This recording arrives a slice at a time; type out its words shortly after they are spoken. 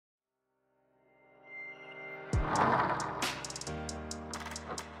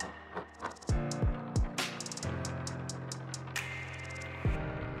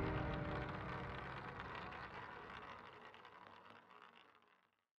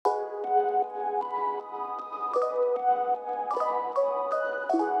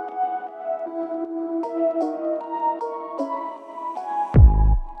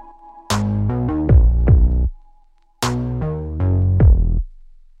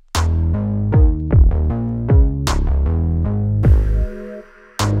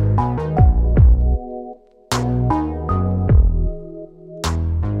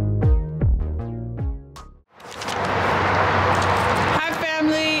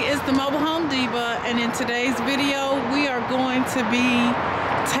today's video, we are going to be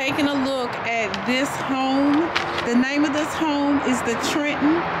taking a look at this home. The name of this home is the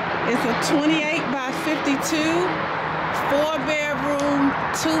Trenton. It's a 28 by 52, 4-bedroom,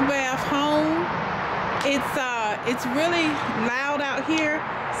 2-bath home. It's really loud out here,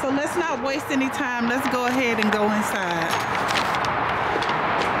 so let's not waste any time. Let's go ahead and go inside.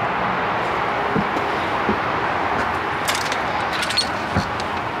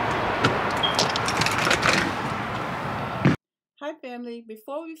 Hi family,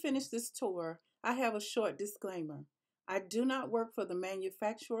 before we finish this tour, I have a short disclaimer. I do not work for the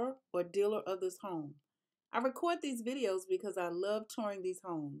manufacturer or dealer of this home. I record these videos because I love touring these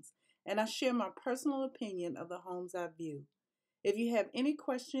homes, and I share my personal opinion of the homes I view. If you have any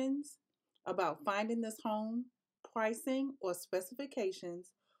questions about finding this home, pricing, or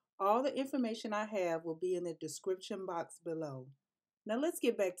specifications, all the information I have will be in the description box below. Now let's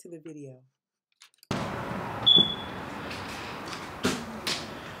get back to the video.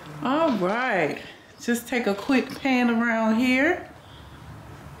 All right, just take a quick pan around here.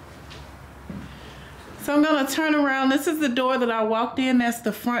 So I'm gonna turn around. This is the door that I walked in, that's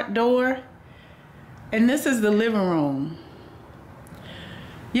the front door. And this is the living room.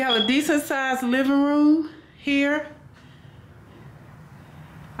 You have a decent sized living room here.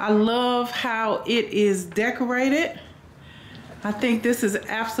 I love how it is decorated. I think this is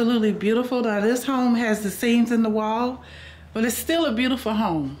absolutely beautiful. Now this home has the seams in the wall, but it's still a beautiful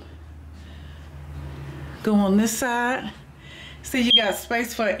home. Go on this side. See, you got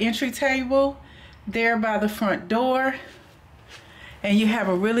space for an entry table there by the front door. And you have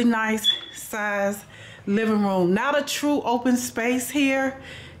a really nice size living room. Not a true open space here.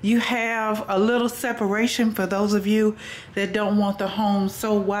 You have a little separation for those of you that don't want the home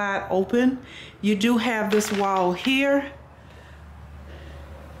so wide open. You do have this wall here.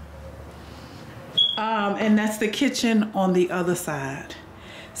 And that's the kitchen on the other side.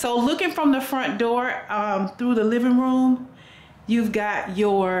 So looking from the front door through the living room, you've got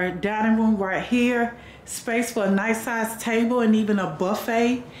your dining room right here, space for a nice sized table and even a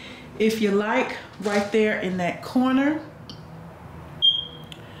buffet if you like, right there in that corner.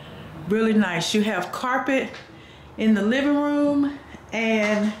 Really nice. You have carpet in the living room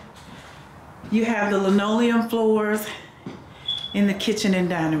and you have the linoleum floors in the kitchen and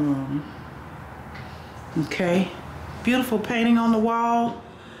dining room. Okay, beautiful painting on the wall.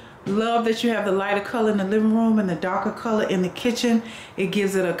 Love that you have the lighter color in the living room and the darker color in the kitchen. It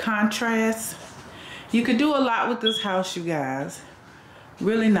gives it a contrast. You could do a lot with this house, you guys.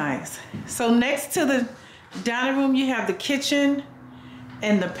 Really nice. So next to the dining room, you have the kitchen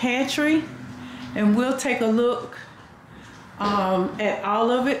and the pantry. And we'll take a look at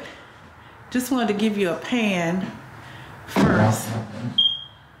all of it. Just wanted to give you a pan first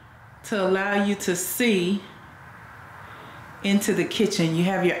to allow you to see into the kitchen. You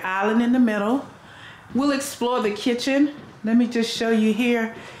have your island in the middle. We'll explore the kitchen. Let me just show you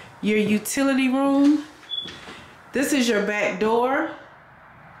here your utility room. This is your back door.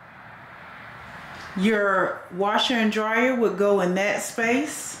 Your washer and dryer would go in that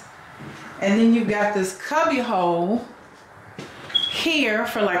space. And then you've got this cubby hole here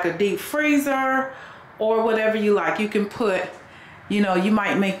for like a deep freezer or whatever you like. You can put, you know, you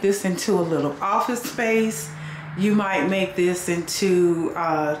might make this into a little office space. You might make this into,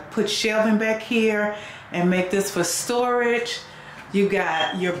 put shelving back here and make this for storage. You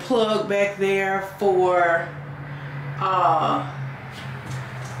got your plug back there for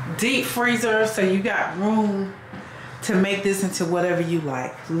deep freezer. So you got room to make this into whatever you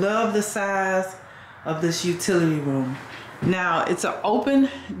like. Love the size of this utility room. Now it's an open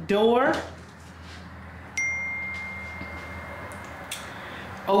door.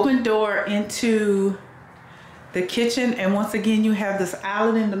 Open door into the kitchen, and once again you have this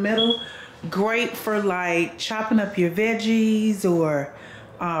island in the middle. Great for like chopping up your veggies or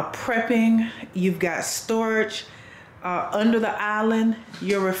prepping. You've got storage under the island.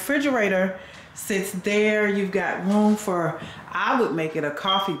 Your refrigerator sits there. You've got room for, I would make it a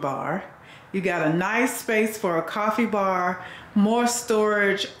coffee bar. You got a nice space for a coffee bar, more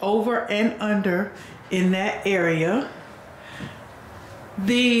storage over and under in that area.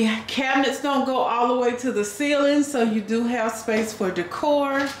 The cabinets don't go all the way to the ceiling, so you do have space for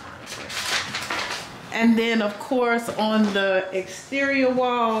decor. And then of course on the exterior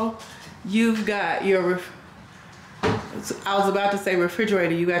wall, you've got your, I was about to say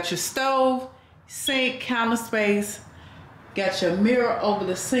refrigerator, you got your stove, sink, counter space, got your mirror over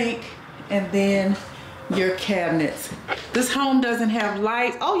the sink, and then your cabinets. This home doesn't have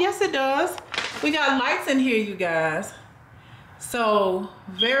lights. Oh yes it does. We got lights in here, you guys. So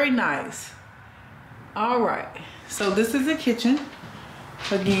very nice. All right, so this is the kitchen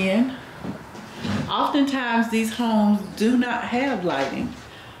again. Oftentimes these homes do not have lighting,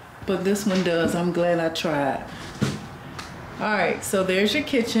 but this one does. I'm glad I tried. All right, so there's your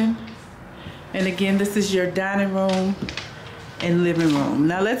kitchen. And again, this is your dining room and living room.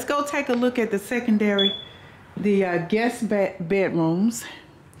 Now let's go take a look at the secondary, the guest bedrooms.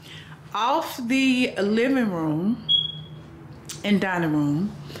 Off the living room and dining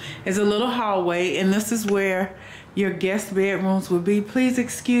room is a little hallway, and this is where your guest bedrooms will be. Please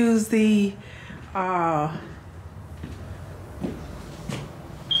excuse the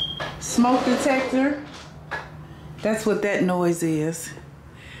smoke detector. That's what that noise is.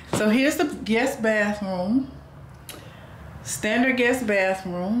 So here's the guest bathroom. Standard guest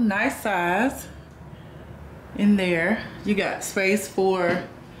bathroom, nice size in there. You got space for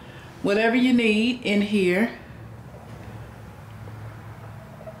whatever you need in here.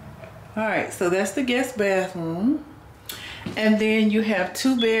 All right, so that's the guest bathroom. And then you have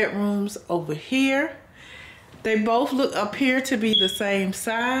 2 bedrooms over here. They both appear to be the same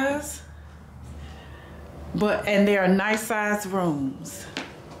size, and they are nice size rooms.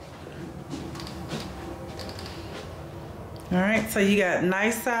 All right, so you got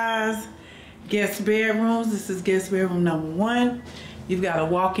nice size guest bedrooms. This is guest bedroom number 1. You've got a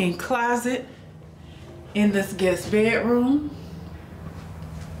walk-in closet in this guest bedroom.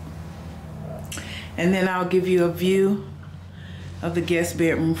 And then I'll give you a view of the guest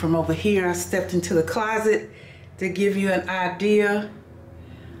bedroom from over here. I stepped into the closet to give you an idea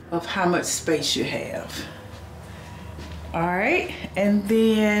of how much space you have. All right, and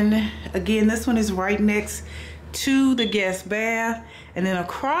then again, this one is right next to the guest bath, and then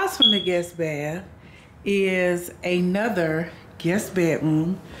across from the guest bath is another guest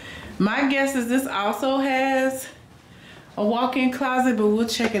bedroom. My guess is this also has a walk-in closet, but we'll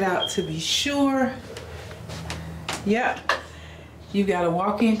check it out to be sure. Yep, you got a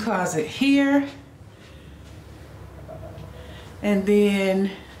walk-in closet here, and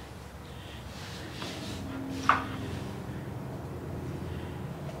then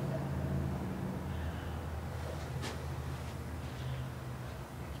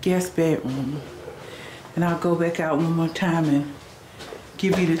guest bedroom. And I'll go back out one more time and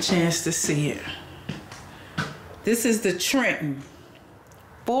give you the chance to see it. This is the Trenton.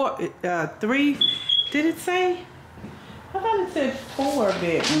 3, did it say? I thought it said 4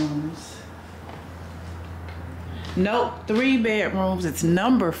 bedrooms. Nope, 3 bedrooms. It's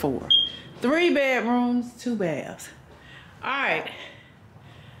number 4. 3 bedrooms, 2 baths. All right.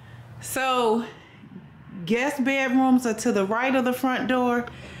 So guest bedrooms are to the right of the front door,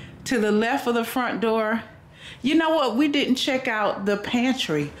 to the left of the front door. You know what? We didn't check out the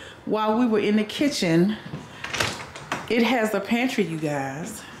pantry while we were in the kitchen. It has a pantry, you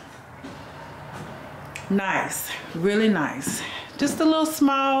guys. Nice, really nice. Just a little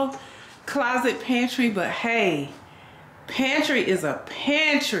small closet pantry, but hey, pantry is a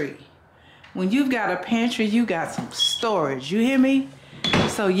pantry. When you've got a pantry, you got some storage. You hear me?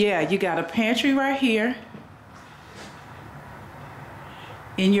 So yeah, you got a pantry right here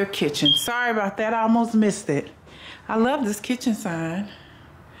in your kitchen. Sorry about that, I almost missed it. I love this kitchen sign.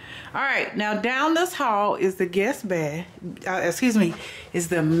 All right, now down this hall is the guest bath, is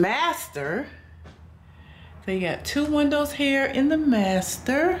the master. So you got 2 windows here in the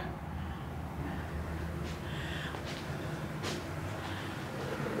master.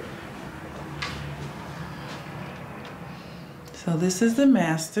 So this is the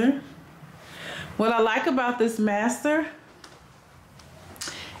master. What I like about this master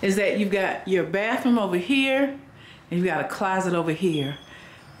is that you've got your bathroom over here and you've got a closet over here.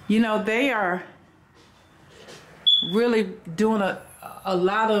 You know, they are really doing a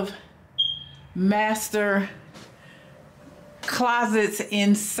lot of master closets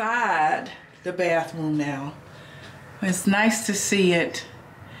inside the bathroom now. It's nice to see it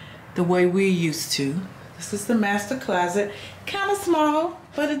the way we're used to. This is the master closet. Kind of small,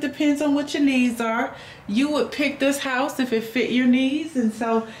 but it depends on what your needs are. You would pick this house if it fit your needs, and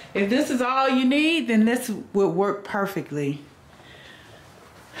so if this is all you need, then this would work perfectly.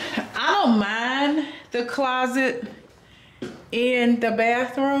 I don't mind the closet in the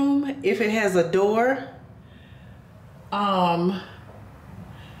bathroom if it has a door at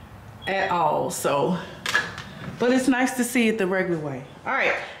all, so, but it's nice to see it the regular way. All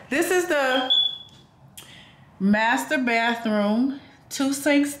right, this is the master bathroom. 2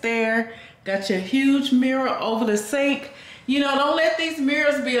 sinks there. Got your huge mirror over the sink. You know, don't let these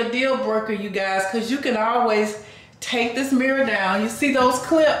mirrors be a deal breaker, you guys, because you can always take this mirror down. You see those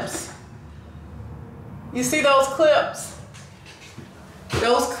clips? You see those clips?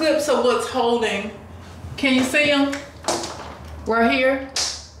 Those clips are what's holding Can you see them? Right here.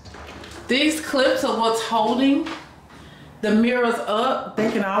 These clips are what's holding the mirrors up.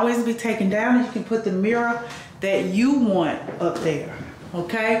 They can always be taken down and you can put the mirror that you want up there.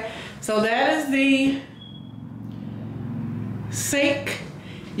 Okay, so that is the sink.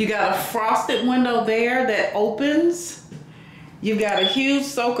 You got a frosted window there that opens. You've got a huge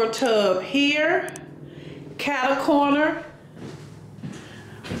soaker tub here. Cattle corner.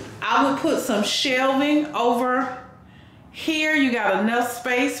 I would put some shelving over here. You got enough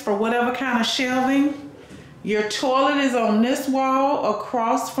space for whatever kind of shelving. Your toilet is on this wall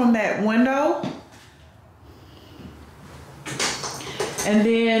across from that window. And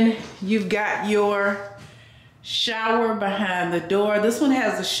then you've got your shower behind the door. This one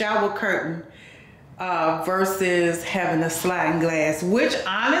has a shower curtain versus having a sliding glass, which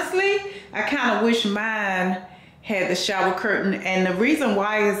honestly, I kind of wish mine had the shower curtain. And the reason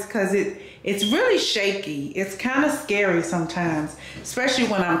why is because it's really shaky. It's kind of scary sometimes, especially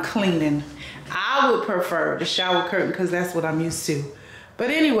when I'm cleaning. I would prefer the shower curtain because that's what I'm used to. But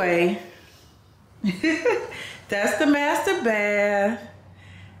anyway, that's the master bath.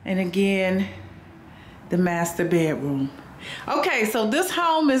 And again, the master bedroom. Okay, so this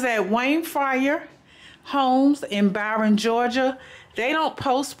home is at Frier Homes in Byron, Georgia. They don't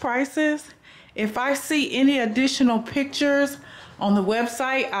post prices. If I see any additional pictures on the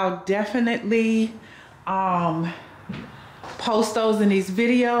website, I'll definitely post those in these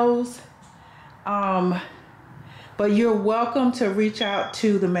videos. But you're welcome to reach out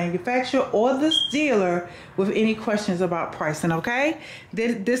to the manufacturer or this dealer with any questions about pricing, okay?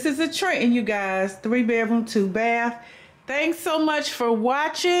 This is a Trenton, you guys. 3-bedroom, 2-bath. Thanks so much for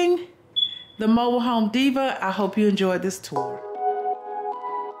watching the Mobile Home Diva. I hope you enjoyed this tour.